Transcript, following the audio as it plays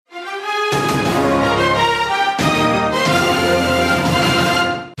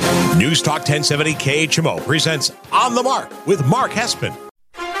News Talk 1070 KHMO presents On the Mark with Mark Hespin.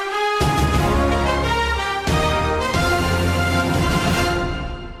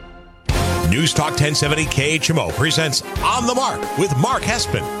 News Talk 1070 KHMO presents On the Mark with Mark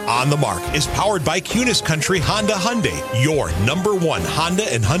Hespin. On the Mark is powered by Kunes Country Honda Hyundai, your number one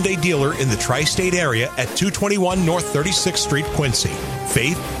Honda and Hyundai dealer in the tri-state area at 221 North 36th Street, Quincy.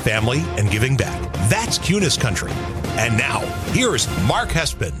 Faith, family, and giving back. That's Kunes Country. And now, here's Mark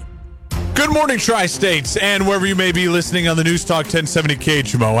Hespin. Good morning, Tri-States, and wherever you may be listening on the News Talk 1070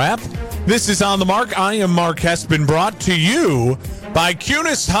 KHMO app. This is On the Mark. I am Mark Hespin, brought to you by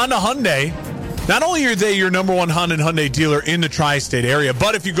Kunes Honda Hyundai. Not only are they your number one Honda and Hyundai dealer in the tri-state area,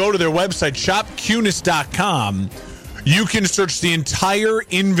 but if you go to their website, shopkunes.com, you can search the entire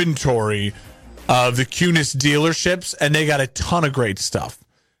inventory of the Kunes dealerships, and they got a ton of great stuff.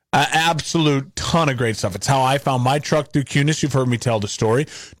 Absolute ton of great stuff. It's how I found my truck through Kunes. You've heard me tell the story.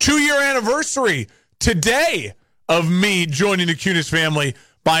 2-year anniversary today of me joining the Kunes family,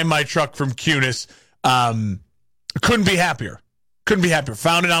 buying my truck from Kunes. Couldn't be happier. Couldn't be happier.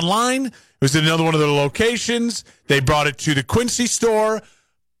 Found it online. It was in another one of their locations. They brought it to the Quincy store.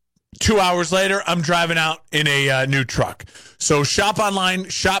 2 hours later, I'm driving out in a new truck. So shop online,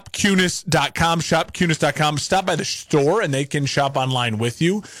 shopkunes.com, shopkunes.com. Stop by the store and they can shop online with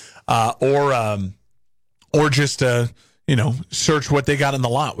you, or just search what they got in the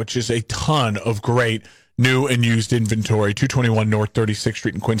lot, which is a ton of great new and used inventory. 221 North 36th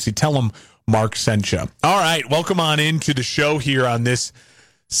Street in Quincy. Tell them Mark sent you. All right, welcome on into the show here on this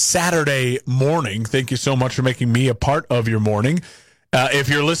Saturday morning. Thank you so much for making me a part of your morning. If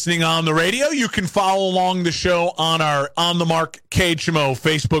you're listening on the radio, you can follow along the show on our On the Mark KHMO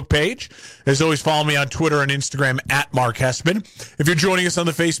Facebook page. As always, follow me on Twitter and Instagram at Mark Hespin. If you're joining us on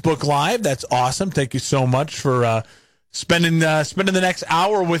the Facebook Live, that's awesome. Thank you so much for spending the next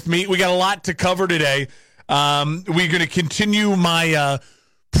hour with me. We got a lot to cover today. We're going to continue my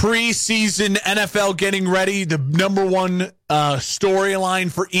preseason NFL getting ready, the number one storyline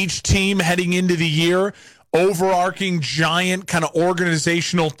for each team heading into the year. Overarching giant kind of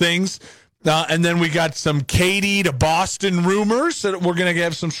organizational things. And then we got some Katy to Boston rumors that we're going to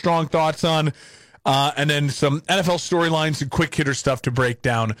have some strong thoughts on. And then some NFL storylines and quick hitter stuff to break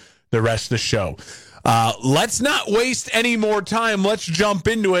down the rest of the show. Let's not waste any more time. Let's jump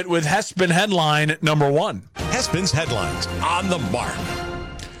into it with Hespin headline number one. Hespin's headlines on the Mark.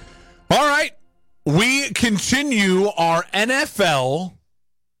 All right. We continue our NFL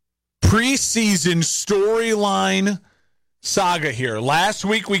preseason storyline saga here. Last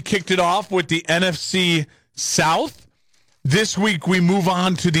week we kicked it off with the NFC South. This week we move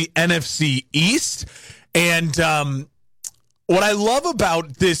on to the NFC East. And what I love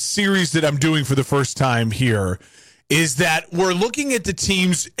about this series that I'm doing for the first time here is that we're looking at the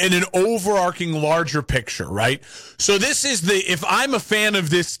teams in an overarching larger picture, right? So this is if I'm a fan of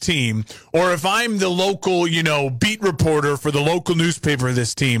this team, or if I'm the local, beat reporter for the local newspaper of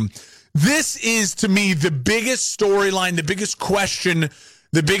this team, this is, to me, the biggest storyline, the biggest question,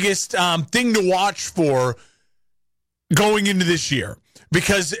 the biggest thing to watch for going into this year.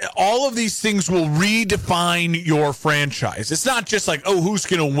 Because all of these things will redefine your franchise. It's not just like, who's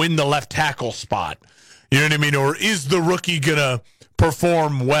going to win the left tackle spot? You know what I mean? Or is the rookie going to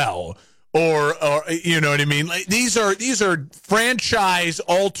perform well? Or you know what I mean? Like, these are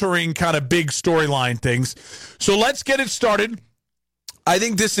franchise-altering kind of big storyline things. So let's get it started. I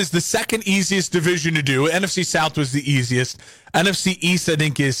think this is the second easiest division to do. NFC South was the easiest. NFC East, I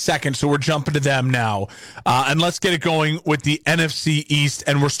think, is second, so we're jumping to them now. And let's get it going with the NFC East,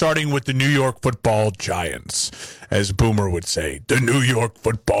 and we're starting with the New York Football Giants, as Boomer would say, the New York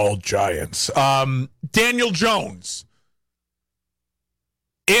Football Giants. Daniel Jones,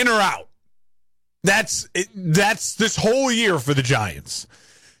 in or out? That's this whole year for the Giants.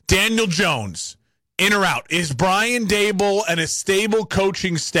 Daniel Jones, in or out? Is Brian Daboll and a stable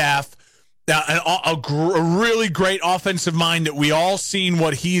coaching staff, a really great offensive mind that we all seen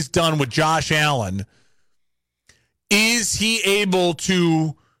what he's done with Josh Allen, is he able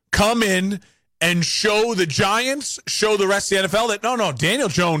to come in and show the Giants, show the rest of the NFL that, no, Daniel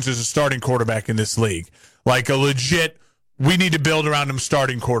Jones is a starting quarterback in this league. Like a legit, we need to build around him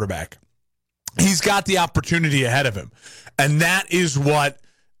starting quarterback. He's got the opportunity ahead of him. And that is what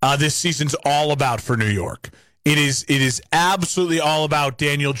this season's all about for New York. It is absolutely all about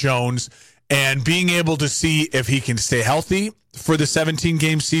Daniel Jones and being able to see if he can stay healthy for the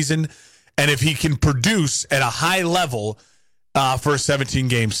 17-game season and if he can produce at a high level for a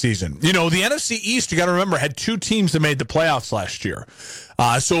 17-game season. You know, the NFC East, you got to remember, had 2 teams that made the playoffs last year.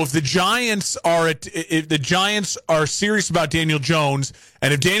 So if the Giants are serious about Daniel Jones,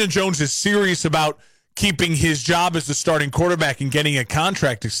 and if Daniel Jones is serious about keeping his job as the starting quarterback and getting a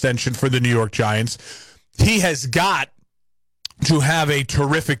contract extension for the New York Giants, he has got to have a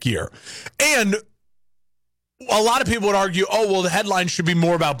terrific year. And a lot of people would argue, oh, well, the headline should be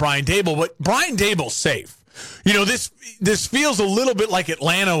more about Brian Daboll, but Brian Daboll's safe. You know, this feels a little bit like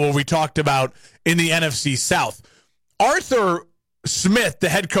Atlanta, what we talked about in the NFC South. Arthur Smith, the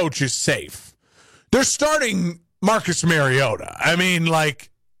head coach, is safe. They're starting Marcus Mariota. I mean, like,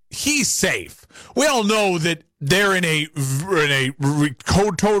 he's safe. We all know that they're in a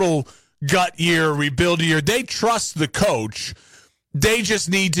total gut year, rebuild year. They trust the coach. They just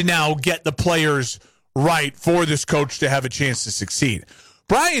need to now get the players right for this coach to have a chance to succeed.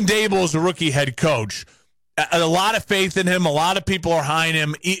 Brian Daboll is a rookie head coach. A lot of faith in him. A lot of people are high on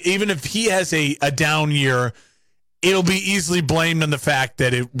him. Even if he has a down year, it'll be easily blamed on the fact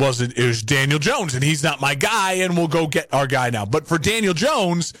that it was Daniel Jones, and he's not my guy, and we'll go get our guy now. But for Daniel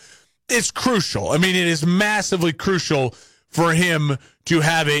Jones, it's crucial. I mean, it is massively crucial for him to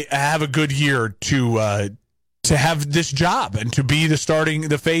have a good year to have this job and to be the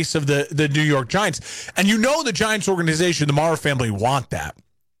face of the New York Giants. And you know the Giants organization, the Mara family, want that.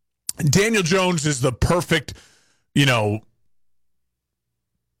 Daniel Jones is the perfect,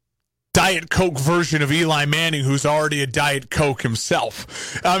 Diet Coke version of Eli Manning, who's already a Diet Coke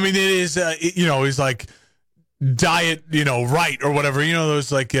himself. I mean, it is, he's like Diet, right or whatever.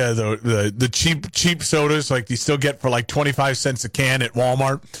 Those like the cheap sodas like you still get for like 25 cents a can at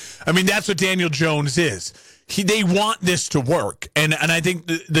Walmart. I mean, that's what Daniel Jones is. They want this to work, and I think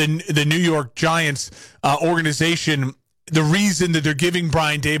the New York Giants organization, the reason that they're giving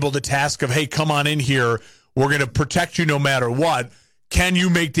Brian Daboll the task of, hey, come on in here, we're going to protect you no matter what. Can you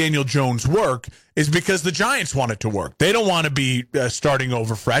make Daniel Jones work? Is because the Giants want it to work. They don't want to be starting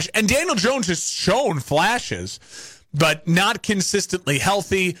over fresh. And Daniel Jones has shown flashes, but not consistently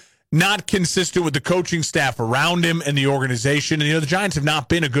healthy, not consistent with the coaching staff around him and the organization. And, the Giants have not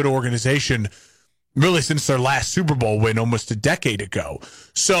been a good organization really since their last Super Bowl win almost a decade ago.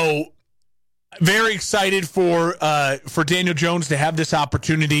 So very excited for Daniel Jones to have this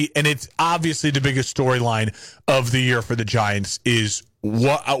opportunity, and it's obviously the biggest storyline of the year for the Giants is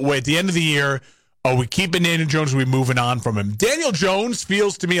what at the end of the year, are we keeping Daniel Jones or are we moving on from him? Daniel Jones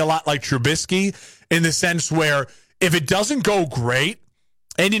feels to me a lot like Trubisky in the sense where if it doesn't go great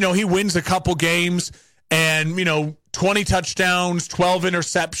and, he wins a couple games and, 20 touchdowns, 12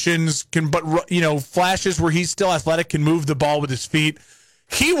 interceptions, but flashes where he's still athletic, can move the ball with his feet,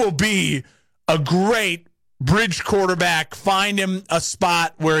 he will be a great bridge quarterback. Find him a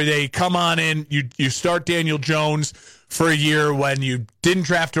spot where they come on in. You start Daniel Jones for a year when you didn't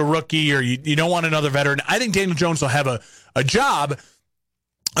draft a rookie or you don't want another veteran. I think Daniel Jones will have a job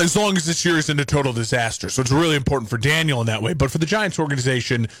as long as this year isn't a total disaster. So it's really important for Daniel in that way. But for the Giants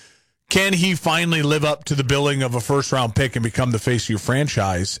organization, can he finally live up to the billing of a first-round pick and become the face of your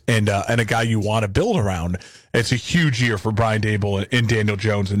franchise and a guy you want to build around? It's a huge year for Brian Daboll and Daniel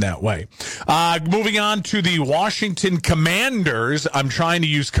Jones in that way. Moving on to the Washington Commanders. I'm trying to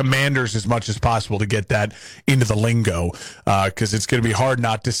use Commanders as much as possible to get that into the lingo because it's going to be hard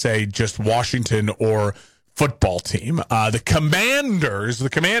not to say just Washington or football team. The Commanders,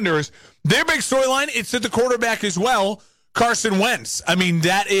 their big storyline, it's at the quarterback as well. Carson Wentz. I mean,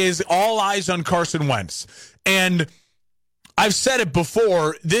 that is all eyes on Carson Wentz. And I've said it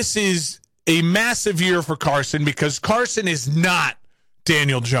before, this is a massive year for Carson because Carson is not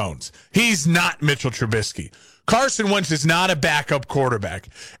Daniel Jones. He's not Mitchell Trubisky. Carson Wentz is not a backup quarterback.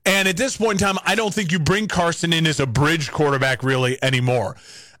 And at this point in time, I don't think you bring Carson in as a bridge quarterback really anymore.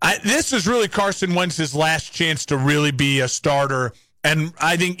 This is really Carson Wentz's last chance to really be a starter and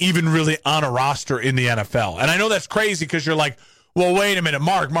I think even really on a roster in the NFL. And I know that's crazy because you're like, well, wait a minute,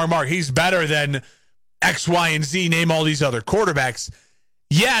 Mark, he's better than X, Y, and Z, name all these other quarterbacks.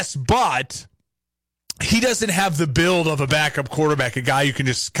 Yes, but he doesn't have the build of a backup quarterback, a guy you can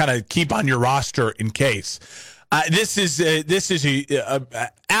just kind of keep on your roster in case. This is a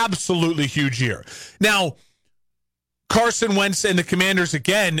absolutely huge year. Now, Carson Wentz and the Commanders,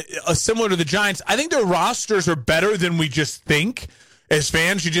 again, similar to the Giants, I think their rosters are better than we just think. As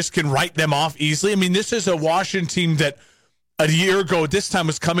fans, you just can write them off easily. I mean, this is a Washington team that a year ago at this time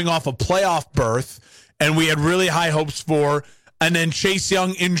was coming off a playoff berth, and we had really high hopes for. And then Chase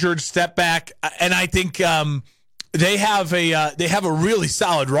Young injured, step back. And I think they have a really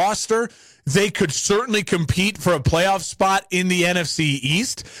solid roster. They could certainly compete for a playoff spot in the NFC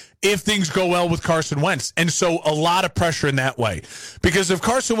East if things go well with Carson Wentz. And so a lot of pressure in that way. Because if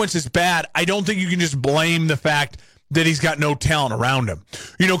Carson Wentz is bad, I don't think you can just blame the fact that he's got no talent around him.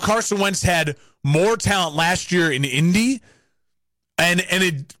 You know, Carson Wentz had more talent last year in Indy, and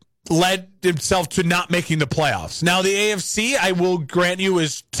it led himself to not making the playoffs. Now, the AFC, I will grant you,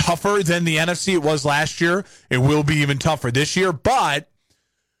 is tougher than the NFC. It was last year. It will be even tougher this year. But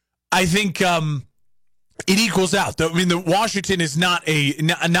I think it equals out. I mean, the Washington is not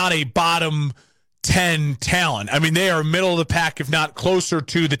a bottom 10 talent. I mean, they are middle of the pack, if not closer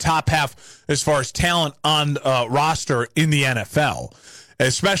to the top half as far as talent on roster in the NFL,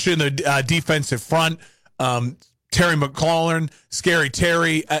 especially in the defensive front. Terry McLaurin, Scary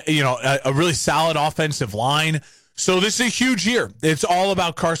Terry, a really solid offensive line. So this is a huge year. It's all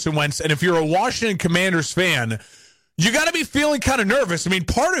about Carson Wentz. And if you're a Washington Commanders fan, you got to be feeling kind of nervous. I mean,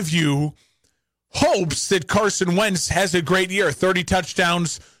 part of you hopes that Carson Wentz has a great year. 30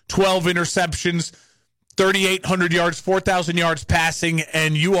 touchdowns, 12 interceptions, 3,800 yards, 4,000 yards passing,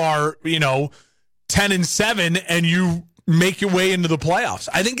 and you are, 10-7, and you make your way into the playoffs.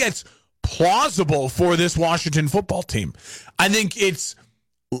 I think that's plausible for this Washington football team. I think it's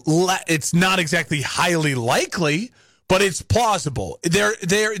not exactly highly likely, but it's plausible.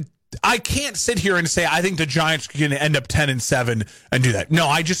 I can't sit here and say I think the Giants are going to end up 10-7 and do that. No,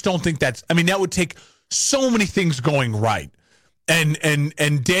 I just don't think that would take so many things going right.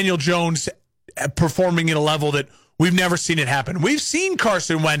 And Daniel Jones performing at a level that we've never seen it happen. We've seen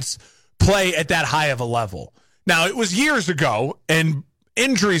Carson Wentz play at that high of a level. Now, it was years ago and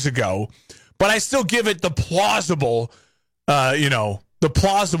injuries ago, but I still give it the plausible, the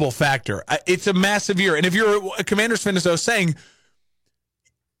plausible factor. It's a massive year. And if you're a Commanders fan, as I was saying,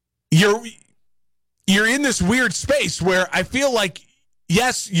 you're in this weird space where I feel like,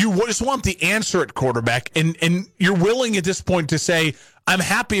 yes, you just want the answer at quarterback, and you're willing at this point to say, I'm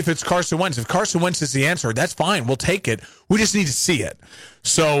happy if it's Carson Wentz. If Carson Wentz is the answer, that's fine. We'll take it. We just need to see it.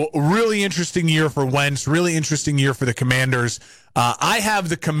 So really interesting year for Wentz, really interesting year for the Commanders. I have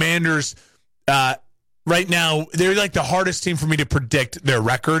the Commanders right now. They're like the hardest team for me to predict their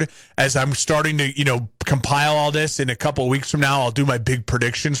record as I'm starting to, compile all this. In a couple of weeks from now, I'll do my big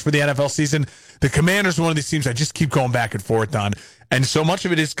predictions for the NFL season. The Commanders are one of these teams I just keep going back and forth on. And so much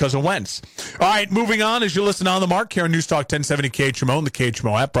of it is because of Wentz. All right, moving on as you listen on the Mark here on News Talk 1070 KHMO and the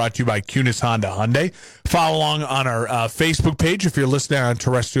KHMO app, brought to you by Kunis Honda Hyundai. Follow along on our Facebook page if you're listening on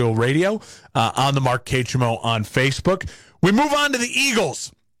terrestrial radio, on the Mark KHMO on Facebook. We move on to the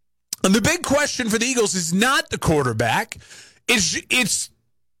Eagles. And the big question for the Eagles is not the quarterback. It's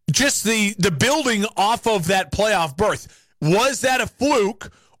just the building off of that playoff berth. Was that a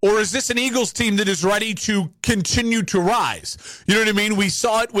fluke? Or is this an Eagles team that is ready to continue to rise? You know what I mean? We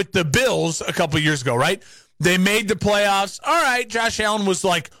saw it with the Bills a couple of years ago, right? They made the playoffs. All right, Josh Allen was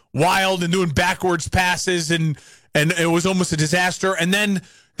like wild and doing backwards passes, and it was almost a disaster. And then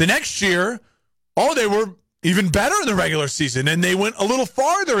the next year, they were even better in the regular season, and they went a little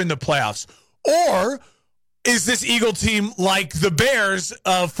farther in the playoffs. Or is this Eagle team like the Bears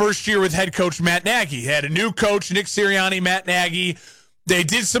first year with head coach Matt Nagy? He had a new coach, Nick Sirianni, Matt Nagy. They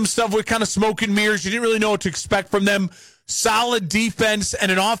did some stuff with kind of smoke and mirrors. You didn't really know what to expect from them. Solid defense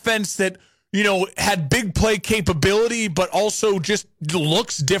and an offense that, had big play capability, but also just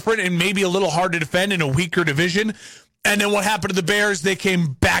looks different and maybe a little hard to defend in a weaker division. And then what happened to the Bears? They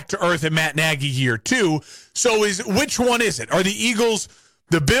came back to earth in Matt Nagy year 2. So which one is it? Are the Eagles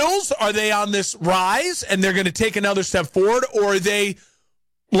the Bills? Are they on this rise and they're going to take another step forward? Or are they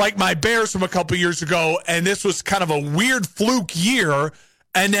like my Bears from a couple years ago, and this was kind of a weird fluke year,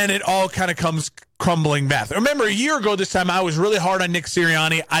 and then it all kind of comes crumbling back? I remember a year ago this time, I was really hard on Nick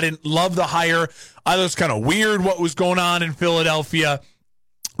Sirianni. I didn't love the hire. I thought it was kind of weird what was going on in Philadelphia.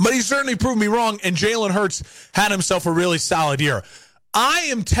 But he certainly proved me wrong, and Jalen Hurts had himself a really solid year. I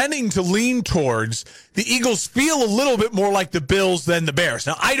am tending to lean towards the Eagles feel a little bit more like the Bills than the Bears.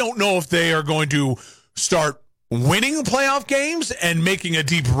 Now, I don't know if they are going to start winning playoff games and making a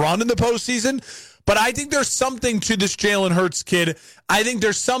deep run in the postseason, but I think there's something to this Jalen Hurts kid. I think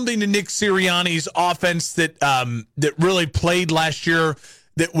there's something to Nick Sirianni's offense that really played last year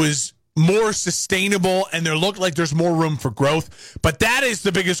that was more sustainable, and there looked like there's more room for growth. But that is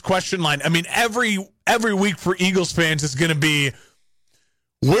the biggest question line. I mean, every week for Eagles fans is going to be,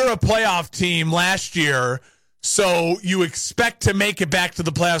 we're a playoff team last year, so you expect to make it back to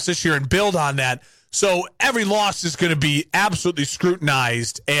the playoffs this year and build on that. So every loss is going to be absolutely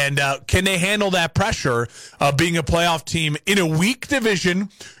scrutinized. And can they handle that pressure of being a playoff team in a weak division?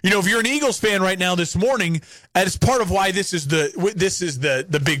 You know, if you're an Eagles fan right now this morning, and it's part of why this is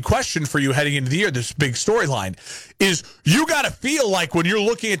the big question for you heading into the year, this big storyline, is you got to feel like when you're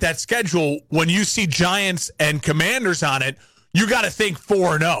looking at that schedule, when you see Giants and Commanders on it, you got to think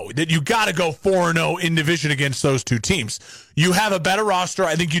 4-0, that you got to go 4-0 in division against those two teams. You have a better roster.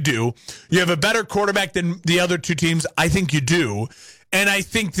 I think you do. You have a better quarterback than the other two teams. I think you do. And I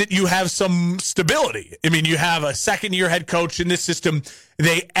think that you have some stability. I mean, you have a second-year head coach in this system.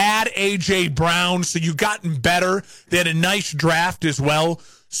 They add A.J. Brown, so you've gotten better. They had a nice draft as well.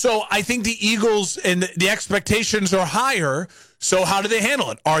 So I think the Eagles and the expectations are higher. So how do they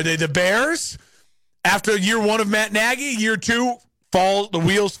handle it? Are they the Bears? After year one of Matt Nagy, year two, the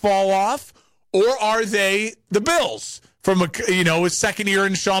wheels fall off? Or are they the Bills from his second year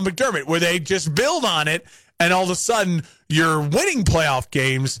in Sean McDermott, where they just build on it and all of a sudden you're winning playoff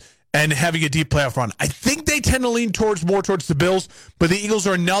games and having a deep playoff run? I think they tend to lean more towards the Bills, but the Eagles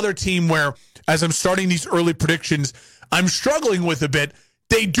are another team where, as I'm starting these early predictions, I'm struggling with a bit.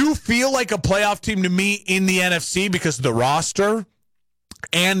 They do feel like a playoff team to me in the NFC because of the roster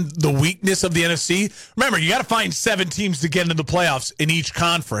and the weakness of the NFC. Remember, you got to find 7 teams to get into the playoffs in each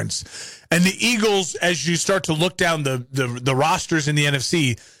conference. And the Eagles, as you start to look down the rosters in the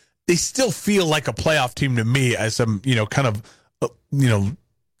NFC, they still feel like a playoff team to me, as I'm,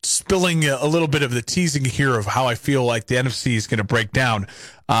 spilling a little bit of the teasing here of how I feel like the NFC is going to break down.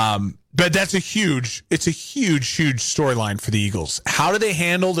 But it's a huge storyline for the Eagles. How do they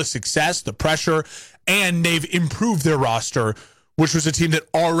handle the success, the pressure, and they've improved their roster, which was a team that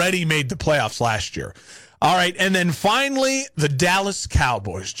already made the playoffs last year. All right, and then finally, the Dallas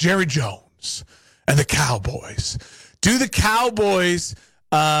Cowboys, Jerry Jones and the Cowboys. Do the Cowboys,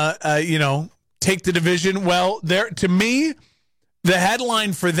 take the division? Well, to me, the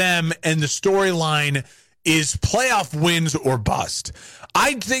headline for them and the storyline is playoff wins or bust.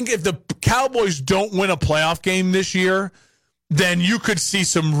 I think if the Cowboys don't win a playoff game this year, then you could see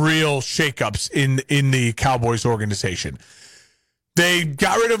some real shakeups in the Cowboys organization. They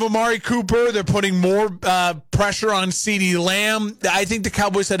got rid of Amari Cooper. They're putting more pressure on CeeDee Lamb. I think the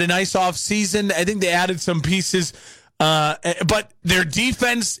Cowboys had a nice offseason. I think they added some pieces. But their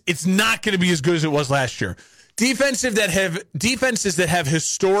defense, it's not going to be as good as it was last year. Defenses that have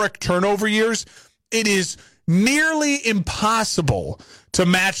historic turnover years, it is nearly impossible to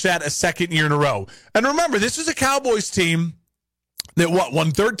match that a second year in a row. And remember, this is a Cowboys team that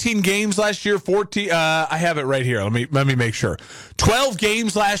won 13 games last year, 14. I have it right here. Let me make sure. 12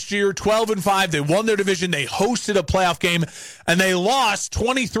 games last year, 12-5. They won their division. They hosted a playoff game, and they lost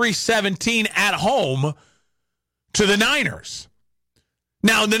 23-17 at home to the Niners.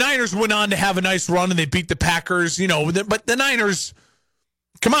 Now, the Niners went on to have a nice run, and they beat the Packers, but the Niners,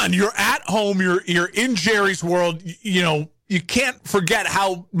 come on, you're at home, you're in Jerry's world, you can't forget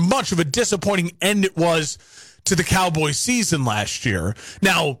how much of a disappointing end it was to the Cowboys season last year.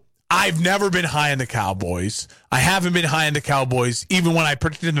 Now, I've never been high on the Cowboys. I haven't been high on the Cowboys. Even when I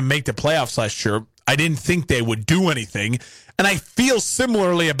predicted them to make the playoffs last year, I didn't think they would do anything. And I feel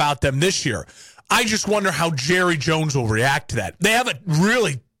similarly about them this year. I just wonder how Jerry Jones will react to that. They have a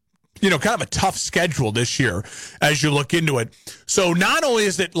really, kind of a tough schedule this year as you look into it. So not only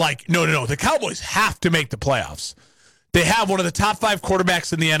is it like, no, the Cowboys have to make the playoffs. They have one of the top 5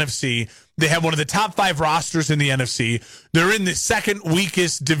 quarterbacks in the NFC. They have one of the top 5 rosters in the NFC. They're in the second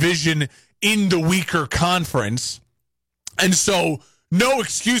weakest division in the weaker conference. And so no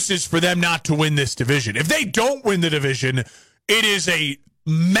excuses for them not to win this division. If they don't win the division, it is a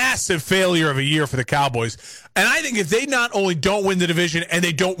massive failure of a year for the Cowboys. And I think if they not only don't win the division and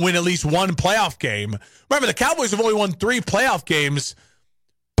they don't win at least one playoff game, remember the Cowboys have only won 3 playoff games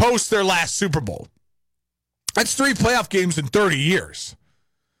post their last Super Bowl. That's 3 playoff games in 30 years.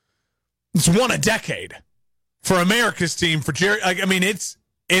 It's one a decade for America's team, for Jerry.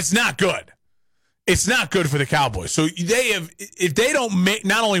 It's not good. It's not good for the Cowboys. So if they don't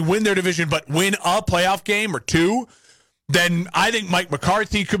not only win their division, but win a playoff game or 2, then I think Mike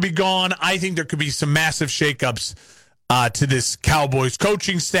McCarthy could be gone. I think there could be some massive shakeups to this Cowboys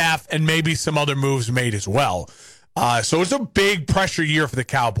coaching staff and maybe some other moves made as well. So it's a big pressure year for the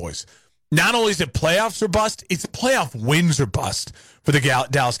Cowboys. Not only is it playoffs or bust, it's playoff wins or bust for the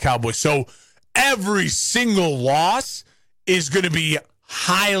Dallas Cowboys. So every single loss is going to be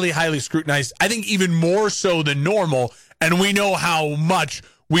highly, highly scrutinized. I think even more so than normal. And we know how much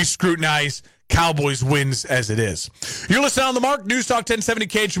we scrutinize Cowboys wins as it is. You're listening on The Mark, News Talk 1070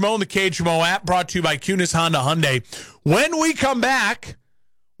 KHMO and the KHMO app, brought to you by Kunis Honda Hyundai. When we come back,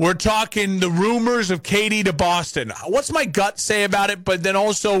 We're talking the rumors of KD to Boston. What's my gut say about it? But then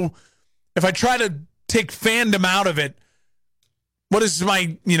also, if I try to take fandom out of it, what does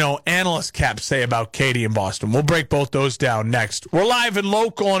my, analyst cap say about KD in Boston? We'll break both those down next. We're live and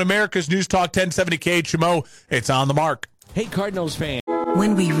local on America's News Talk 1070 KHMO. It's On the Mark. Hey, Cardinals fan.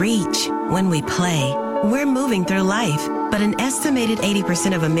 When we reach, when we play, we're moving through life. But an estimated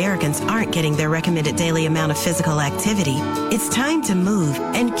 80% of Americans aren't getting their recommended daily amount of physical activity. It's time to move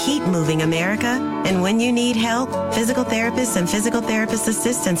and keep moving, America. And when you need help, physical therapists and physical therapist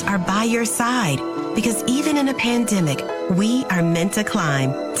assistants are by your side. Because even in a pandemic, we are meant to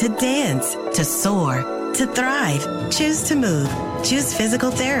climb, to dance, to soar, to thrive. Choose to move. Choose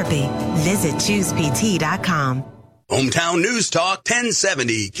physical therapy. Visit ChoosePT.com. Hometown News Talk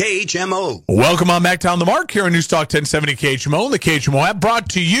 1070 KHMO. Welcome on back to On the Mark here on News Talk 1070 KHMO. The KHMO app brought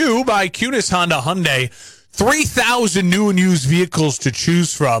to you by Kunis Honda Hyundai. 3,000 new and used vehicles to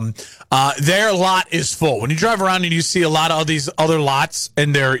choose from. Their lot is full. When you drive around and you see a lot of these other lots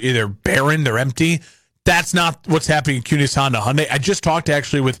and they're either barren, they're empty, that's not what's happening at Kunis Honda Hyundai. I just talked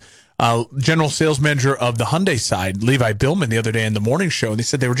actually with general sales manager of the Hyundai side, Levi Billman, the other day in the morning show, and they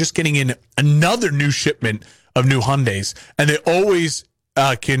said they were just getting in another new shipment of new Hyundais, and they always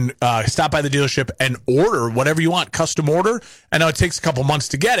can stop by the dealership and order whatever you want, custom order. I know it takes a couple months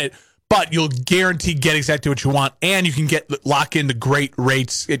to get it, but you'll guarantee get exactly what you want, and you can lock in the great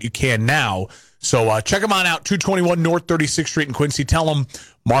rates that you can now. So check them on out, 221 North 36th Street in Quincy. Tell them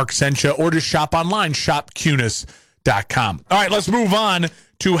Mark sent you, or just shop online, shopkunis.com. All right, let's move on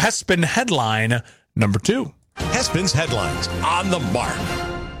to Hespin headline number 2. Hespin's headlines on the Mark.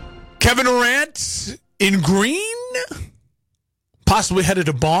 Kevin Durant in green, possibly headed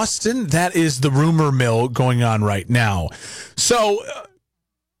to Boston. That is the rumor mill going on right now. So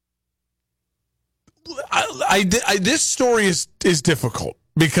this story is difficult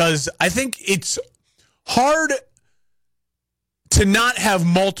because I think it's hard to not have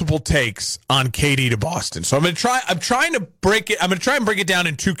multiple takes on KD to Boston. So I'm trying to break and break it down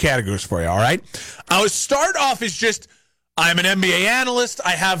in 2 categories for you. All right. I would start off as just, I'm an NBA analyst.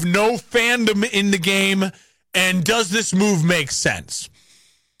 I have no fandom in the game. And does this move make sense?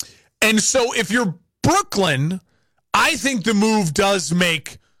 And so if you're Brooklyn, I think the move does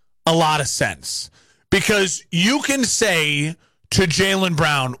make a lot of sense. Because you can say to Jaylen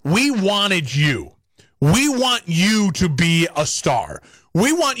Brown, we wanted you. We want you to be a star.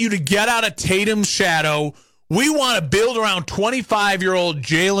 We want you to get out of Tatum's shadow. We want to build around 25-year-old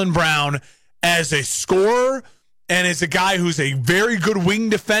Jaylen Brown as a scorer and as a guy who's a very good wing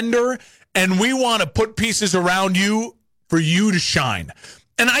defender, and we want to put pieces around you for you to shine.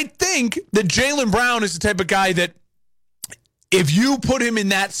 And I think that Jaylen Brown is the type of guy that if you put him in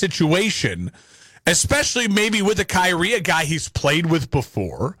that situation, especially maybe with a Kyrie, a guy he's played with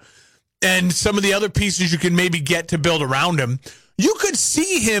before, and some of the other pieces you can maybe get to build around him, you could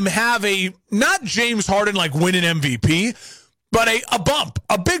see him have not James Harden like win an MVP, but a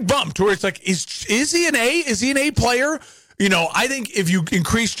big bump to where it's like, is he an A? Is he an A player? I think if you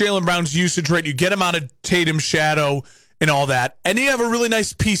increase Jaylen Brown's usage rate, you get him out of Tatum's shadow and all that, and you have a really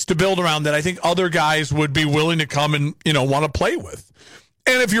nice piece to build around that I think other guys would be willing to come and, want to play with.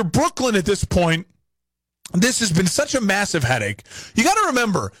 And if you're Brooklyn at this point, this has been such a massive headache. You got to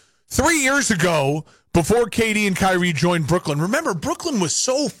remember, 3 years ago, before KD and Kyrie joined Brooklyn, remember, Brooklyn was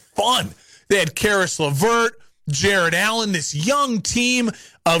so fun. They had Karis LeVert, Jared Allen, this young team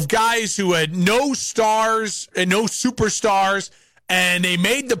of guys who had no stars and no superstars, and they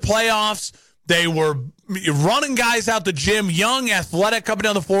made the playoffs. They were running guys out the gym, young, athletic, coming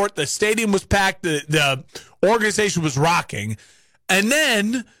down the floor. The stadium was packed. The organization was rocking. And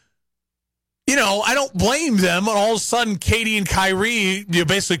then, I don't blame them. And all of a sudden, KD and Kyrie,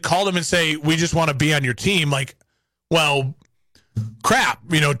 basically call them and say, we just want to be on your team. Like, well, crap.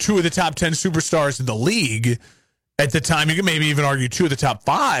 2 of the top 10 superstars in the league at the time. You can maybe even argue 2 of the top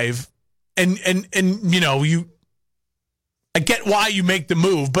 5. And I get why you make the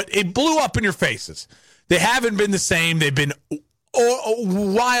move, but it blew up in your faces. They haven't been the same. They've been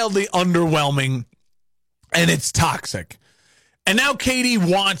wildly underwhelming, and it's toxic. And now KD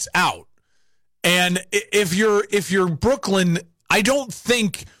wants out. And if you're Brooklyn, I don't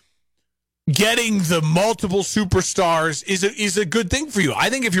think getting the multiple superstars is a good thing for you. I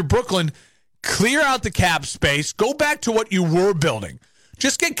think if you're Brooklyn, clear out the cap space, go back to what you were building.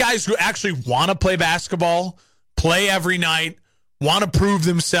 Just get guys who actually want to play basketball, play every night, want to prove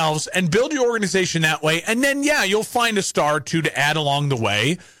themselves, and build your organization that way. And then, you'll find a star or two to add along the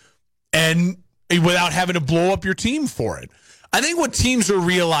way, and without having to blow up your team for it. I think what teams are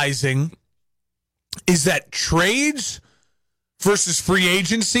realizing is that trades versus free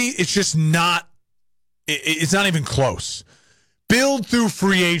agency, it's just not, it's not even close. Build through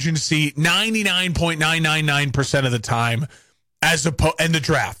free agency 99.999% of the time and the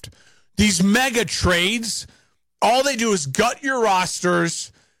draft. These mega trades, all they do is gut your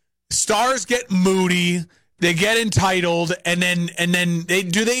rosters. Stars get moody, they get entitled, and then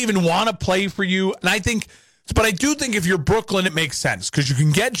they even want to play for you? And I do think if you're Brooklyn, it makes sense because you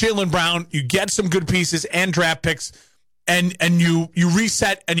can get Jaylen Brown, you get some good pieces and draft picks, and you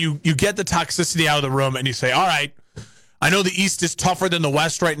reset and you get the toxicity out of the room, and you say, all right, I know the East is tougher than the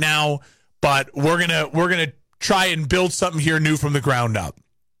West right now, but we're gonna try and build something here new from the ground up.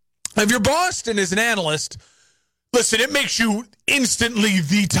 If you're Boston as an analyst, listen, it makes you instantly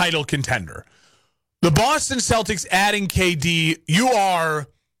the title contender. The Boston Celtics adding KD, you are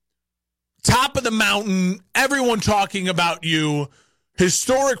top of the mountain, everyone talking about you,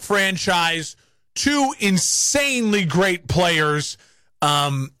 historic franchise, two insanely great players,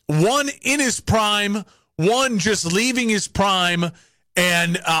 one in his prime, one just leaving his prime,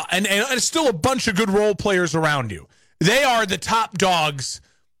 and still a bunch of good role players around you. They are the top dogs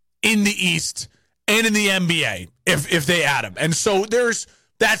in the East and in the NBA if they add them. And so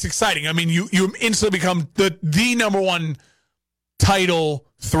that's exciting. I mean, you instantly become the number one title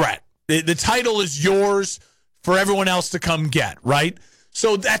threat. The title is yours for everyone else to come get, right?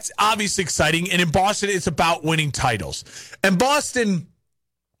 So that's obviously exciting. And in Boston, it's about winning titles. And Boston,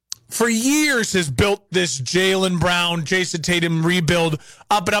 for years, has built this Jaylen Brown, Jason Tatum rebuild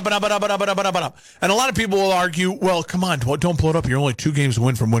up and up and up and up and up and up and up and up. And a lot of people will argue, well, come on, don't blow it up. You're only 2 games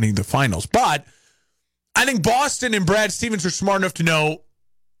away from winning the finals. But I think Boston and Brad Stevens are smart enough to know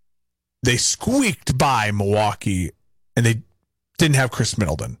they squeaked by Milwaukee and they didn't have Chris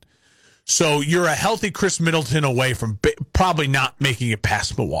Middleton. So you're a healthy Chris Middleton away from probably not making it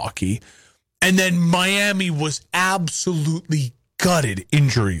past Milwaukee. And then Miami was absolutely gutted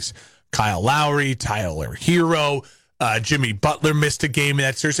injuries. Kyle Lowry, Tyler Hero, Jimmy Butler missed a game in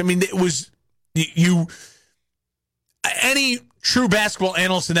that series. I mean, it was any true basketball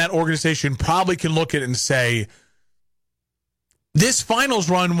analyst in that organization probably can look at it and say, this finals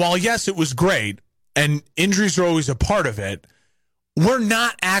run, while yes, it was great, and injuries are always a part of it, we're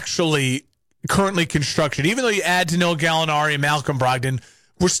not actually currently construction. Even though you add Danilo Gallinari and Malcolm Brogdon,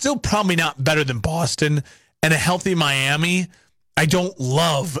 we're still probably not better than Boston. And a healthy Miami, I don't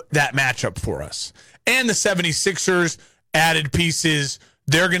love that matchup for us. And the 76ers added pieces.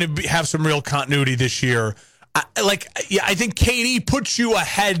 They're going to have some real continuity this year. I think KD puts you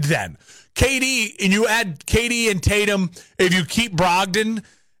ahead then. KD, and you add KD and Tatum, if you keep Brogdon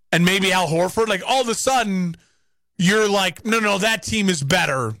and maybe Al Horford, like all of a sudden you're like, no, that team is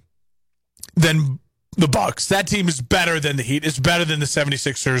better than the Bucks. That team is better than the Heat. It's better than the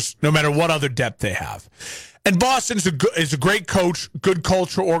 76ers, no matter what other depth they have. And Boston is a great coach, good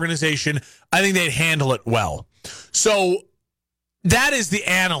cultural organization. I think they'd handle it well. So that is the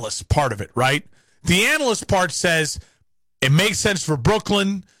analyst part of it, right? The analyst part says it makes sense for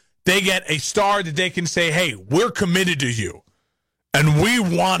Brooklyn. They get a star that they can say, hey, we're committed to you, and we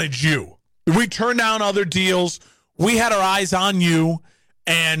wanted you. We turned down other deals. We had our eyes on you,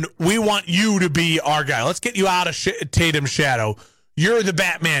 and we want you to be our guy. Let's get you out of Tatum's shadow. You're the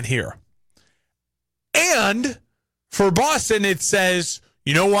Batman here. And for Boston, it says,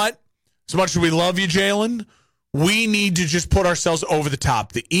 you know what? As much as we love you, Jaylen, we need to just put ourselves over the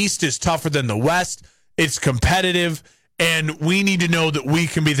top. The East is tougher than the West. It's competitive, and we need to know that we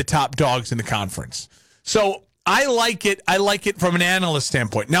can be the top dogs in the conference. So I like it. I like it from an analyst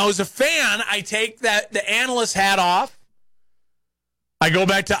standpoint. Now, as a fan, I take the analyst hat off. I go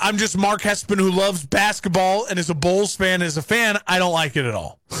back to, I'm just Mark Hespin who loves basketball and is a Bulls fan. As a fan, I don't like it at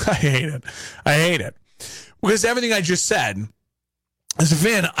all. I hate it. Because everything I just said, as a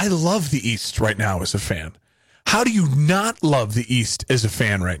fan, I love the East right now as a fan. How do you not love the East as a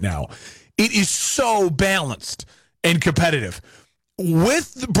fan right now? It is so balanced and competitive.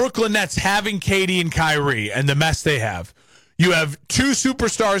 With the Brooklyn Nets having KD and Kyrie and the mess they have, you have 2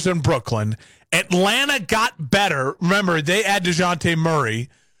 superstars in Brooklyn. Atlanta got better. Remember, they add DeJounte Murray.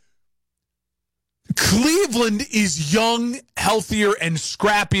 Cleveland is young, healthier, and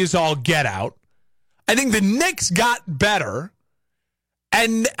scrappy as all get out. I think the Knicks got better.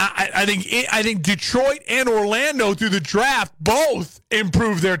 And I think Detroit and Orlando through the draft both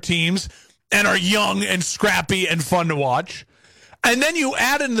improved their teams and are young and scrappy and fun to watch. And then you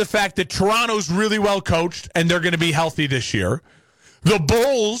add in the fact that Toronto's really well coached and they're going to be healthy this year. The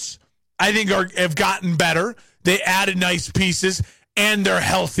Bulls, I think, have gotten better. They added nice pieces and they're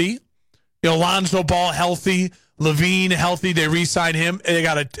healthy. Lonzo Ball healthy, Levine healthy. They re-signed him. They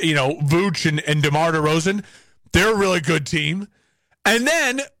got Vooch and DeMar DeRozan. They're a really good team. And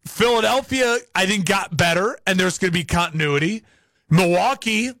then Philadelphia, I think, got better, and there's going to be continuity.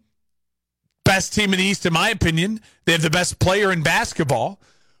 Milwaukee, best team in the East, in my opinion. They have the best player in basketball.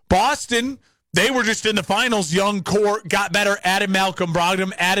 Boston, they were just in the finals. Young core got better, added Malcolm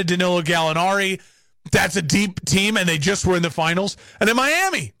Brogdon, added Danilo Gallinari. That's a deep team, and they just were in the finals. And then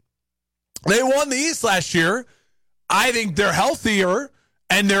Miami, they won the East last year. I think they're healthier,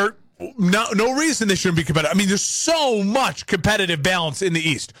 and they're no reason they shouldn't be competitive. I mean, there's so much competitive balance in the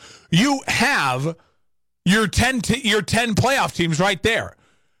East. You have your 10 playoff teams right there.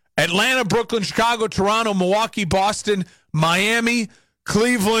 Atlanta, Brooklyn, Chicago, Toronto, Milwaukee, Boston, Miami,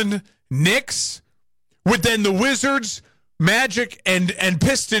 Cleveland, Knicks, with then the Wizards, Magic, and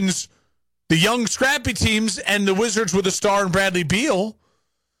Pistons, the young scrappy teams, and the Wizards with a star in Bradley Beal.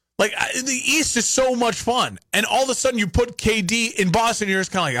 Like, the East is so much fun. And all of a sudden you put KD in Boston, you're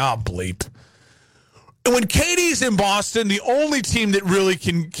just kind of like, oh, bleep. And when KD's in Boston, the only team that really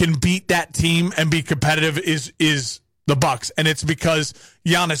can beat that team and be competitive is the Bucks. And it's because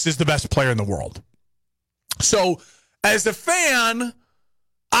Giannis is the best player in the world. So, as a fan,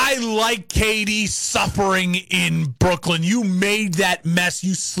 I like KD suffering in Brooklyn. You made that mess.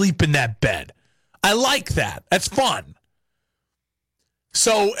 You sleep in that bed. I like that. That's fun.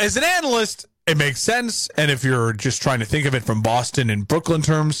 So, as an analyst, it makes sense. And if you're just trying to think of it from Boston and Brooklyn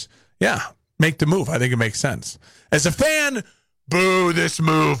terms, yeah, make the move. I think it makes sense. As a fan, boo this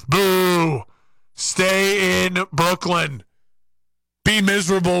move. Boo. Stay in Brooklyn. Be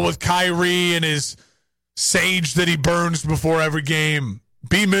miserable with Kyrie and his sage that he burns before every game.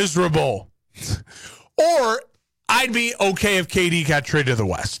 Be miserable. Or I'd be okay if KD got traded to the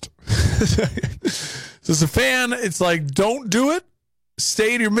West. So as a fan, it's like, don't do it.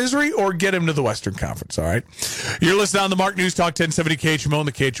 Stay in your misery or get him to the Western Conference, all right? You're listening on the Mark News Talk 1070 KHMO and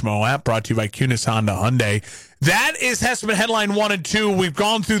the KHMO app, brought to you by Kunis Honda Hyundai. That is Hesman Headline 1 and 2. We've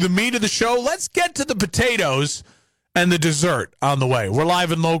gone through the meat of the show. Let's get to the potatoes and the dessert on the way. We're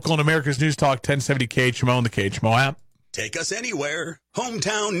live and local on America's News Talk 1070 KHMO and the KHMO app. Take us anywhere.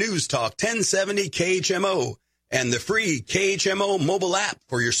 Hometown News Talk 1070 KHMO and the free KHMO mobile app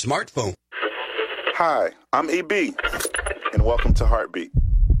for your smartphone. Hi, I'm EB, and welcome to Heartbeat.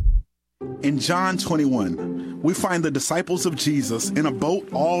 In John 21, we find the disciples of Jesus in a boat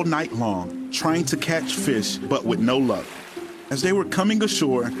all night long, trying to catch fish, but with no luck. As they were coming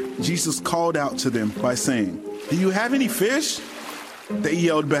ashore, Jesus called out to them by saying, "Do you have any fish?" They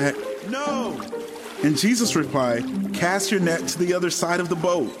yelled back, "No." And Jesus replied, "Cast your net to the other side of the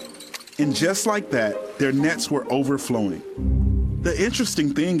boat." And just like that, their nets were overflowing. The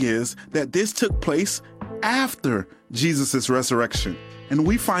interesting thing is that this took place after Jesus' resurrection, and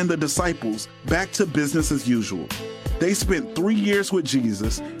we find the disciples back to business as usual. They spent 3 years with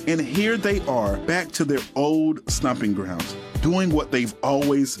Jesus, and here they are back to their old stomping grounds, doing what they've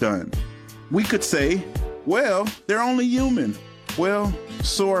always done. We could say, well, they're only human. Well,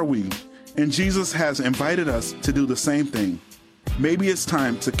 so are we. And Jesus has invited us to do the same thing. Maybe it's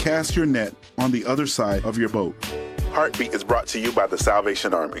time to cast your net on the other side of your boat. Heartbeat is brought to you by the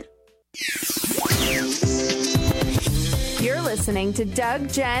Salvation Army. You're listening to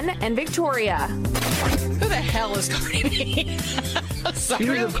Doug, Jen, and Victoria. Who the hell is Cardi B? Sorry,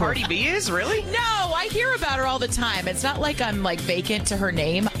 You know who Cardi B is? Really? No, I hear about her all the time. It's not like I'm like vacant to her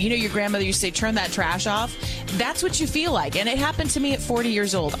name. You know, your grandmother used to say, turn that trash off. That's what you feel like. And it happened to me at 40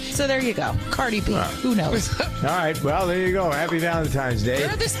 years old. So there you go. Cardi B. Who knows? All right. Well, there you go. Happy Valentine's Day.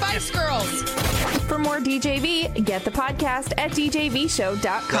 They're the Spice Girls. For more DJV, get the podcast at djvshow.com.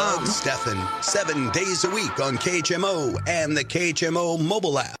 Doug Steffen, 7 days a week on KHMO and the KHMO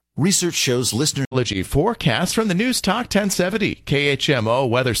mobile app. Research shows listener forecast from the News Talk 1070 KHMO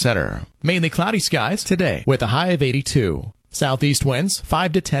Weather Center. Mainly cloudy skies today with a high of 82. Southeast winds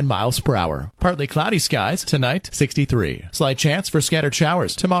 5 to 10 miles per hour. Partly cloudy skies tonight, 63. Slight chance for scattered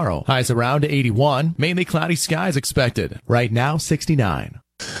showers tomorrow. Highs around 81. Mainly cloudy skies expected. Right now, 69.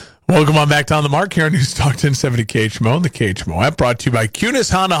 Welcome on back to On the Mark here on News Talk 1070 KHMO and the KHMO app, brought to you by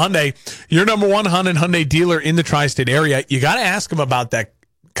Kunis Honda Hyundai, your number one Honda and Hyundai dealer in the tri-state area. You got to ask them about that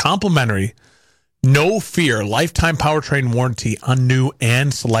complimentary, no fear, lifetime powertrain warranty on new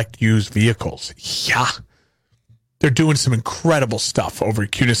and select used vehicles. Yeah. They're doing some incredible stuff over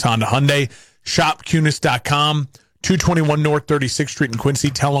at Kunis Honda Hyundai. Shop Kunis.com, 221 North 36th Street in Quincy.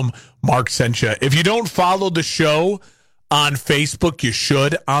 Tell them Mark sent you. If you don't follow the show on Facebook, you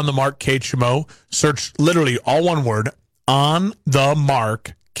should. On the Mark KHMO. Search literally all one word, On the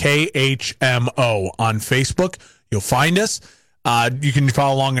Mark KHMO on Facebook. You'll find us. You can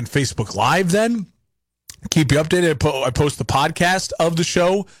follow along on Facebook Live then. Keep you updated. I post the podcast of the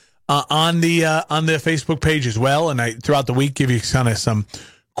show on the Facebook page as well. And I throughout the week give you kind of some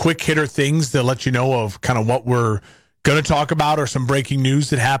quick hitter things to let you know of kind of what we're going to talk about or some breaking news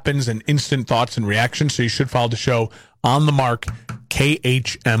that happens and instant thoughts and reactions. So you should follow the show On the Mark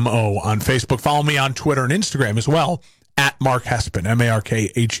KHMO on Facebook. Follow me on Twitter and Instagram as well at Mark Hespen,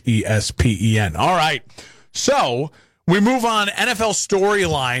 MarkHespen. All right. So we move on. NFL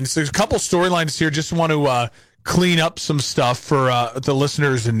storylines. There's a couple storylines here. Just want to clean up some stuff for the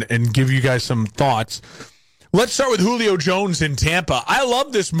listeners and give you guys some thoughts. Let's start with Julio Jones in Tampa. I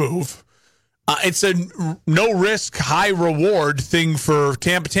love this move. It's a no-risk, high-reward thing for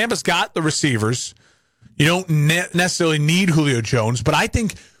Tampa. Tampa's got the receivers. You don't necessarily need Julio Jones, but I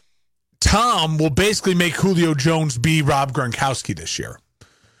think Tom will basically make Julio Jones be Rob Gronkowski this year.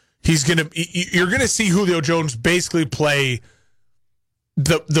 You're going to see Julio Jones basically play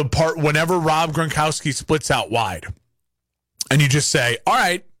the part whenever Rob Gronkowski splits out wide. And you just say, all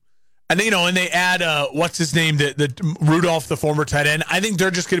right. And they add what's his name, the Rudolph, the former tight end. I think they're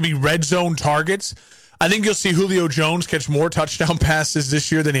just going to be red zone targets. I think you'll see Julio Jones catch more touchdown passes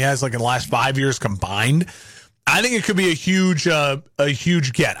this year than he has like in the last 5 years combined. I think it could be a huge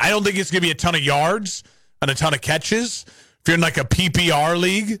get. I don't think it's going to be a ton of yards and a ton of catches if you're in like a PPR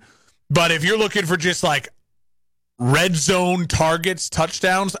league. But if you're looking for just like red zone targets,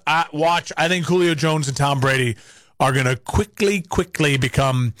 touchdowns, I think Julio Jones and Tom Brady are going to quickly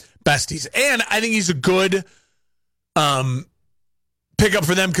become besties. And I think he's a good pickup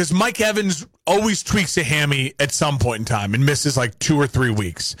for them because Mike Evans always tweaks a hammy at some point in time and misses like 2 or 3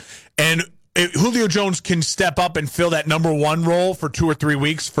 weeks. And Julio Jones can step up and fill that number one role for 2 or 3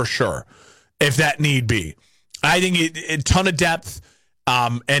 weeks for sure, if that need be. I think a ton of depth,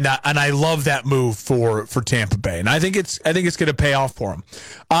 and I love that move for Tampa Bay, and I think it's going to pay off for him.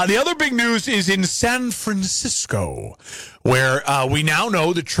 The other big news is in San Francisco, where we now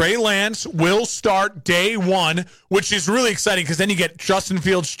know that Trey Lance will start day one, which is really exciting because then you get Justin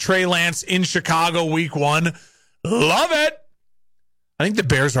Fields, Trey Lance in Chicago week 1. Love it. I think the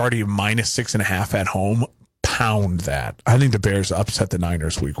Bears are already -6.5 at home. Pound that. I think the Bears upset the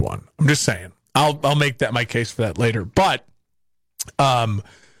Niners week 1. I'm just saying. I'll make that my case for that later. But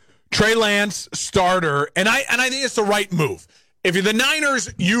Trey Lance starter, and I think it's the right move. If you're the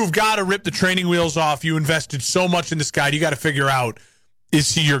Niners, you've got to rip the training wheels off. You invested so much in this guy. You got to figure out,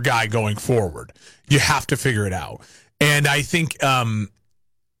 is he your guy going forward? You have to figure it out. And I think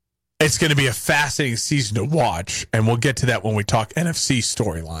it's going to be a fascinating season to watch, and we'll get to that when we talk NFC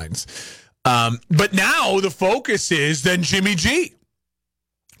storylines. But now the focus is then Jimmy G.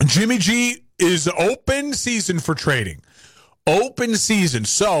 Jimmy G is open season for trading. Open season.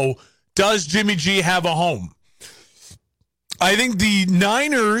 So does Jimmy G have a home? I think the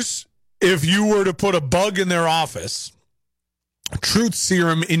Niners, if you were to put a bug in their office, truth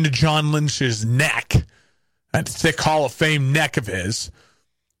serum into John Lynch's neck, that thick Hall of Fame neck of his,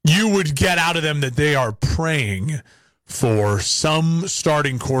 you would get out of them that they are praying for some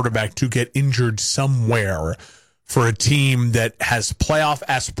starting quarterback to get injured somewhere for a team that has playoff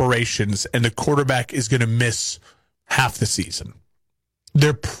aspirations and the quarterback is going to miss half the season.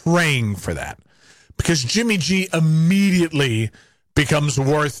 They're praying for that because Jimmy G immediately becomes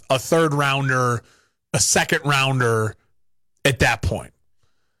worth a third rounder, a second rounder at that point.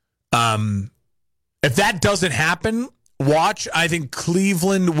 If that doesn't happen, watch. I think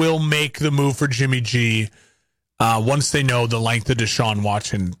Cleveland will make the move for Jimmy G once they know the length of Deshaun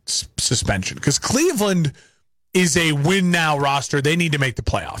Watson's suspension. Because Cleveland is a win-now roster. They need to make the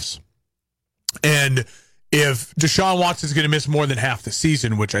playoffs. And if Deshaun Watson is going to miss more than half the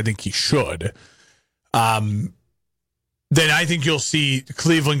season, which I think he should, then I think you'll see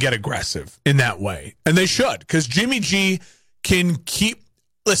Cleveland get aggressive in that way. And they should, because Jimmy G can keep...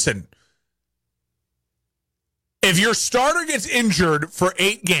 Listen, if your starter gets injured for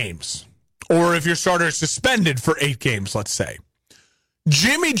 8 games, or if your starter is suspended for 8 games, let's say,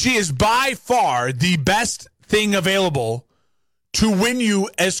 Jimmy G is by far the best thing available to win you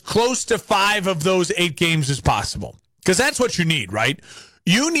as close to 5 of those 8 games as possible. Because that's what you need, right?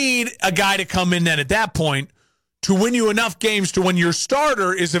 You need a guy to come in then at that point to win you enough games to when your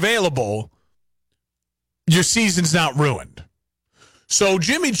starter is available, your season's not ruined. So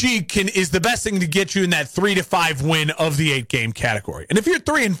Jimmy G is the best thing to get you in that 3 to 5 win of the 8-game category. And if you're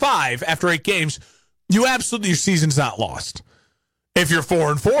 3-5 after 8 games, your season's not lost. If you're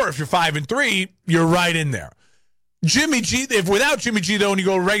 4-4, if you're 5-3, you're right in there. Jimmy G, without Jimmy G, though, when you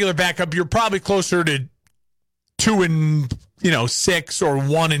go regular backup, you're probably closer to 2-6 or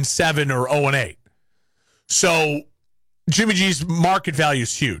 1-7 or 0-8. So Jimmy G's market value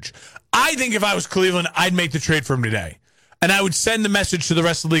is huge. I think if I was Cleveland, I'd make the trade for him today. And I would send the message to the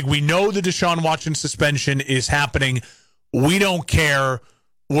rest of the league. We know the Deshaun Watson suspension is happening. We don't care.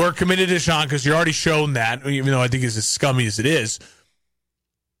 We're committed to Deshaun because you're already shown that, even though I think it's as scummy as it is.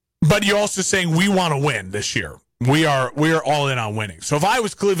 But you're also saying we want to win this year. We are all in on winning. So if I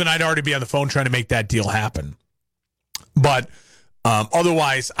was Cleveland, I'd already be on the phone trying to make that deal happen. But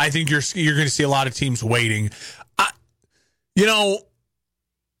otherwise, I think you're going to see a lot of teams waiting.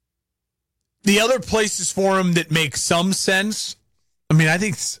 The other places for him that make some sense. I mean, I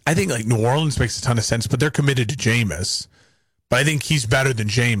think like New Orleans makes a ton of sense, but they're committed to Jameis. But I think he's better than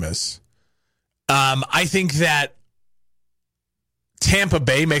Jameis. I think that Tampa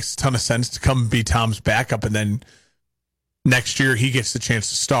Bay makes a ton of sense to come be Tom's backup, and then next year he gets the chance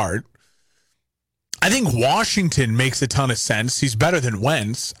to start. I think Washington makes a ton of sense. He's better than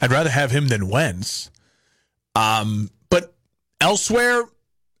Wentz. I'd rather have him than Wentz. But elsewhere,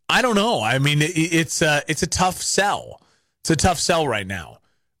 I don't know. I mean, it's a tough sell. It's a tough sell right now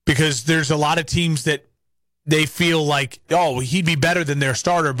because there's a lot of teams that they feel like, oh, he'd be better than their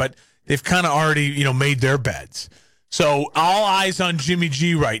starter, but they've kind of already, made their beds. So all eyes on Jimmy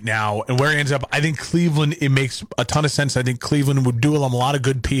G right now and where he ends up. I think Cleveland, it makes a ton of sense. I think Cleveland would do him a lot of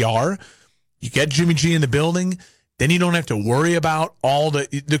good PR. You get Jimmy G in the building, then you don't have to worry about all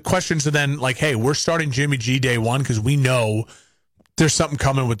the questions are then like, hey, we're starting Jimmy G day one because we know there's something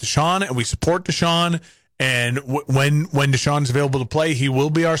coming with Deshaun and we support Deshaun. And when Deshaun's available to play, he will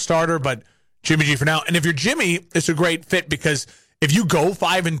be our starter, but Jimmy G for now. And if you're Jimmy, it's a great fit because if you go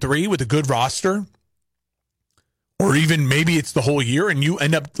 5-3 with a good roster, or even maybe it's the whole year and you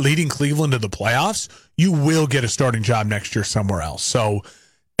end up leading Cleveland to the playoffs, you will get a starting job next year somewhere else. So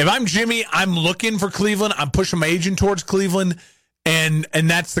if I'm Jimmy, I'm looking for Cleveland. I'm pushing my agent towards Cleveland, and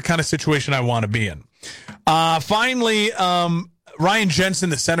that's the kind of situation I want to be in. Finally, Ryan Jensen,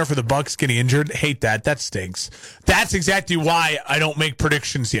 the center for the Bucs, getting injured. Hate that. That stinks. That's exactly why I don't make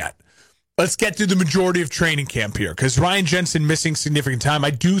predictions yet. Let's get through the majority of training camp here because Ryan Jensen missing significant time. I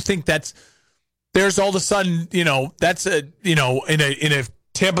do think there's all of a sudden, that's in a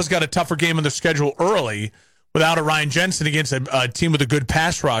Tampa's got a tougher game on their schedule early without a Ryan Jensen against a team with a good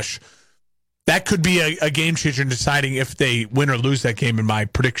pass rush. That could be a game changer in deciding if they win or lose that game in my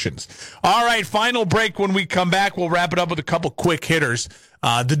predictions. All right, final break. When we come back, we'll wrap it up with a couple quick hitters.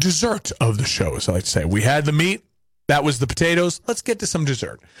 The dessert of the show, as I like to say. We had the meat. That was the potatoes. Let's get to some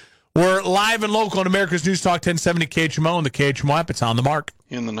dessert. We're live and local on America's News Talk 1070 KHMO and the KHMO app. It's on the mark.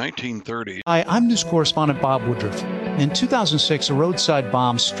 In the 1930s. Hi, I'm news correspondent Bob Woodruff. In 2006, a roadside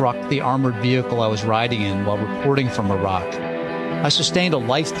bomb struck the armored vehicle I was riding in while reporting from Iraq. I sustained a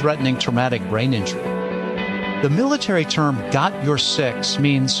life-threatening traumatic brain injury. The military term, "got your six,"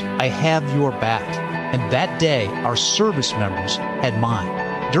 means I have your back. And that day, our service members had mine.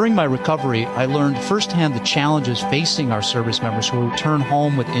 During my recovery, I learned firsthand the challenges facing our service members who return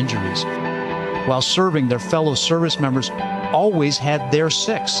home with injuries. While serving, their fellow service members always had their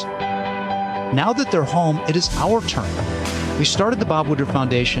six. Now that they're home, it is our turn. We started the Bob Woodruff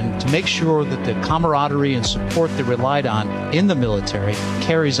Foundation to make sure that the camaraderie and support they relied on in the military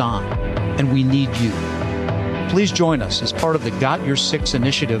carries on, and we need you. Please join us as part of the Got Your Six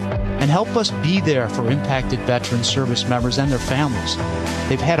initiative and help us be there for impacted veteran service members and their families.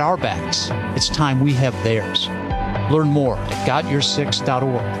 They've had our backs. It's time we have theirs. Learn more at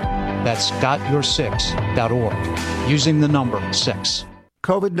gotyoursix.org. That's gotyoursix.org, using the number 6.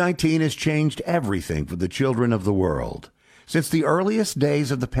 COVID-19 has changed everything for the children of the world. Since the earliest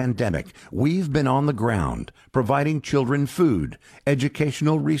days of the pandemic, we've been on the ground, providing children food,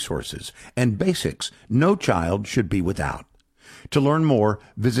 educational resources, and basics no child should be without. To learn more,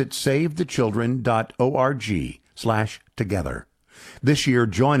 visit savethechildren.org/together. This year,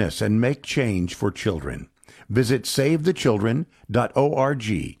 join us and make change for children. Visit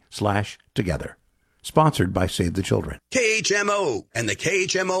savethechildren.org/together. Sponsored by Save the Children. KHMO and the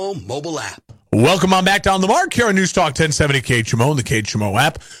KHMO mobile app. Welcome on back to On the Mark here on News Talk 1070 KHMO and the KHMO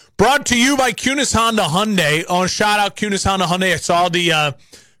app. Brought to you by Kunis Honda Hyundai. Oh, shout out Kunis Honda Hyundai. I saw the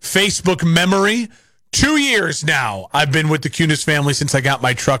Facebook memory. 2 years now I've been with the Kunis family since I got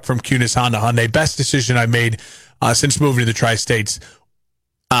my truck from Kunis Honda Hyundai. Best decision I made since moving to the Tri-States.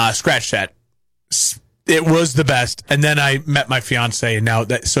 Scratch that. It was the best. And then I met my fiance, and now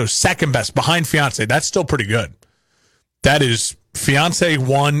so second best behind fiance. That's still pretty good. That is fiance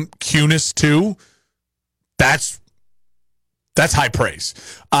 1, Kunis 2. That's high praise.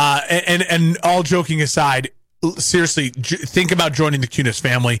 And all joking aside, seriously, think about joining the Kunis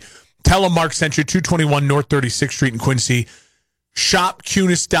family. Tell them Mark sent you, 221 North 36th Street in Quincy. Shop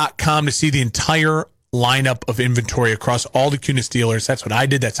Kunis.com to see the entire lineup of inventory across all the Kunis dealers. That's what I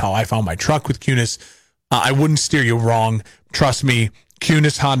did. That's how I found my truck with Kunis. I wouldn't steer you wrong. Trust me,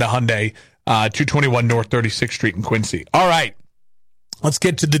 Kunis Honda Hyundai, 221 North 36th Street in Quincy. All right. Let's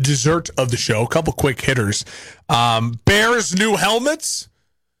get to the dessert of the show. A couple quick hitters. Bears new helmets.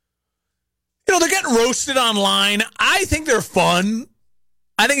 They're getting roasted online. I think they're fun.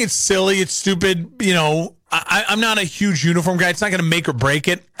 I think it's silly. It's stupid. I'm not a huge uniform guy. It's not going to make or break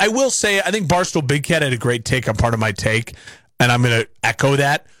it. I will say, I think Barstool Big Cat had a great take on part of my take, and I'm going to echo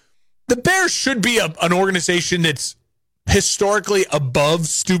that. The Bears should be an organization that's historically above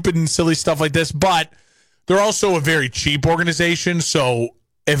stupid and silly stuff like this, but they're also a very cheap organization, so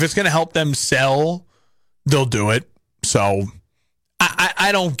if it's going to help them sell, they'll do it. So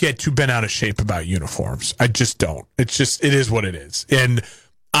I don't get too bent out of shape about uniforms. I just don't. It is what it is. And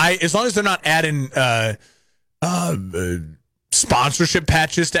as long as they're not adding sponsorship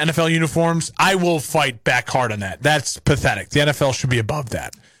patches to NFL uniforms, I will fight back hard on that. That's pathetic. The NFL should be above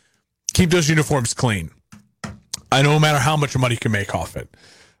that. Keep those uniforms clean. No matter how much money you can make off it.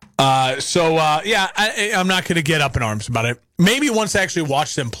 I'm not going to get up in arms about it. Maybe once I actually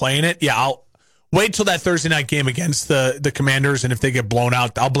watch them playing it, I'll wait till that Thursday night game against the Commanders, and if they get blown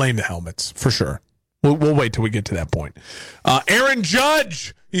out, I'll blame the helmets for sure. We'll wait till we get to that point. Aaron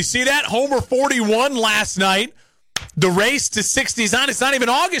Judge, you see that? Homer 41 last night. The race to 60 is on. It's not even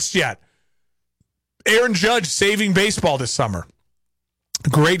August yet. Aaron Judge saving baseball this summer.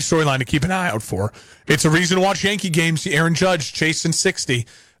 Great storyline to keep an eye out for. It's a reason to watch Yankee games. Aaron Judge chasing 60.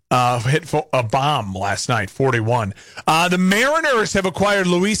 Hit a bomb last night, 41. The Mariners have acquired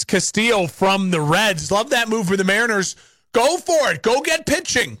Luis Castillo from the Reds. Love that move for the Mariners. Go for it. Go get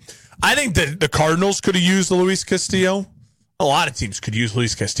pitching. I think the Cardinals could have used Luis Castillo. A lot of teams could use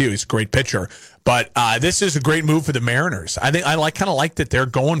Luis Castillo. He's a great pitcher. But this is a great move for the Mariners. I think I kind of like that they're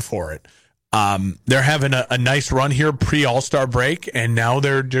going for it. They're having a nice run here pre-All-Star break, and now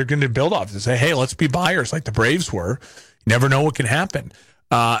they're going to build off and say, hey, let's be buyers like the Braves were. You never know what can happen.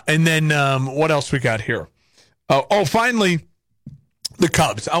 And then what else we got here? Finally, the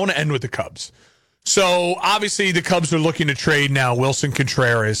Cubs. I want to end with the Cubs. So, obviously, the Cubs are looking to trade now Wilson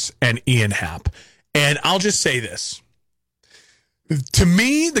Contreras and Ian Happ. And I'll just say this. To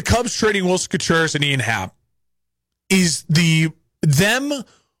me, the Cubs trading Wilson Contreras and Ian Happ is them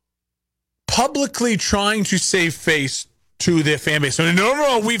publicly trying to save face to their fan base. So,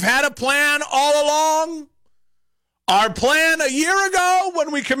 no, we've had a plan all along. Our plan a year ago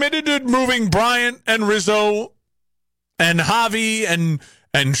when we committed to moving Bryant and Rizzo and Javi and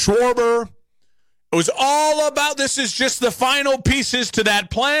Schwarber, it was all about this is just the final pieces to that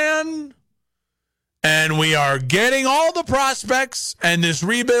plan. And we are getting all the prospects, and this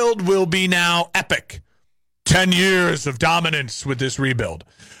rebuild will be now epic. 10 years of dominance with this rebuild.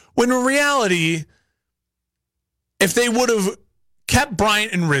 When in reality, if they would have kept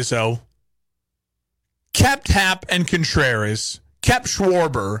Bryant and Rizzo, kept Happ and Contreras, kept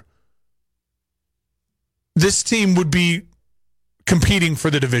Schwarber, this team would be competing for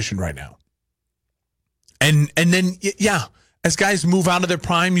the division right now. And then, as guys move out of their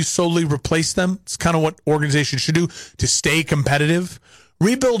prime, you slowly replace them. It's kind of what organizations should do to stay competitive.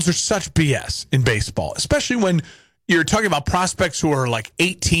 Rebuilds are such BS in baseball, especially when you're talking about prospects who are like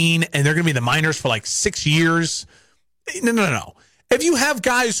 18 and they're going to be in the minors for like 6 years. No. If you have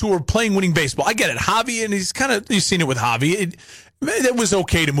guys who are playing winning baseball, I get it. Javi, and you've seen it with Javi. It was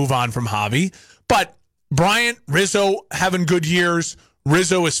okay to move on from Javi. But Bryant, Rizzo having good years.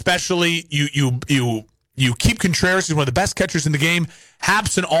 Rizzo especially, you keep Contreras. He's one of the best catchers in the game.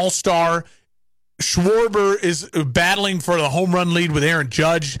 Happ's an all-star. Schwarber is battling for the home run lead with Aaron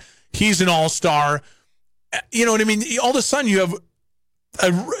Judge. He's an all-star. You know what I mean? All of a sudden you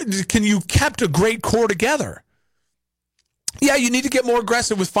kept a great core together. Yeah, you need to get more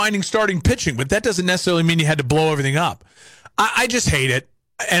aggressive with finding starting pitching, but that doesn't necessarily mean you had to blow everything up. I just hate it,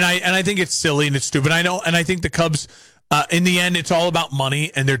 and I think it's silly and it's stupid. I know, and I think the Cubs, in the end, it's all about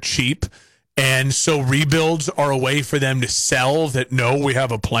money, and they're cheap, and so rebuilds are a way for them to sell that, no, we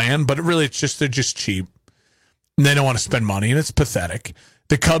have a plan, but they're just cheap, and they don't want to spend money, and it's pathetic.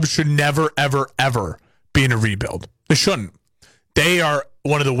 The Cubs should never, ever, ever be in a rebuild. They shouldn't. They are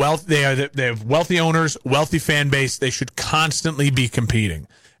one of the they have wealthy owners, wealthy fan base. They should constantly be competing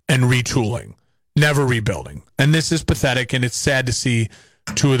and retooling, never rebuilding. And this is pathetic, and it's sad to see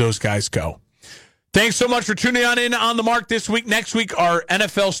two of those guys go. Thanks so much for tuning in on the Mark this week. Next week, our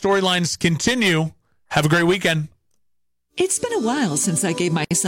NFL storylines continue. Have a great weekend. It's been a while since I gave myself